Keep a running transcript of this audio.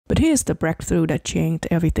here's the breakthrough that changed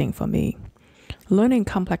everything for me. Learning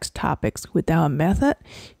complex topics without a method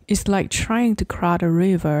is like trying to cross a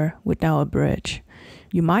river without a bridge.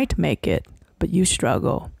 You might make it, but you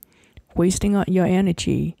struggle, wasting your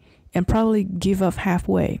energy and probably give up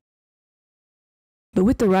halfway. But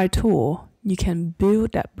with the right tool, you can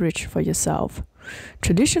build that bridge for yourself.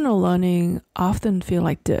 Traditional learning often feels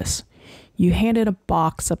like this. You handed a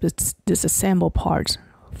box of disassembled parts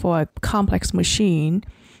for a complex machine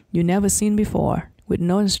you never seen before with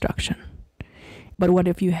no instruction. But what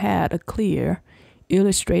if you had a clear,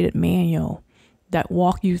 illustrated manual that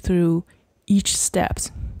walked you through each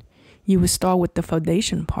steps? You would start with the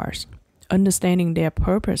foundation parts, understanding their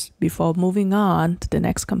purpose before moving on to the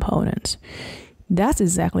next components. That's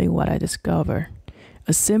exactly what I discovered.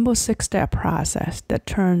 A simple 6-step process that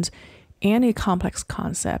turns any complex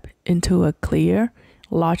concept into a clear,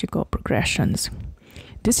 logical progressions.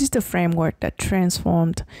 This is the framework that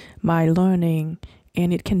transformed my learning,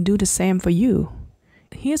 and it can do the same for you.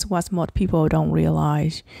 Here's what most people don't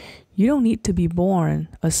realize. You don't need to be born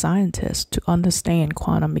a scientist to understand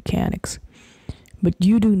quantum mechanics, but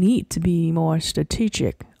you do need to be more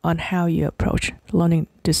strategic on how you approach learning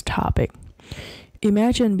this topic.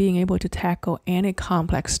 Imagine being able to tackle any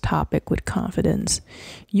complex topic with confidence.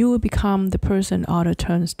 You will become the person others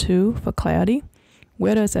turn to for clarity,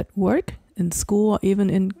 whether it's at work, in school, or even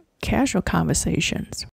in casual conversations.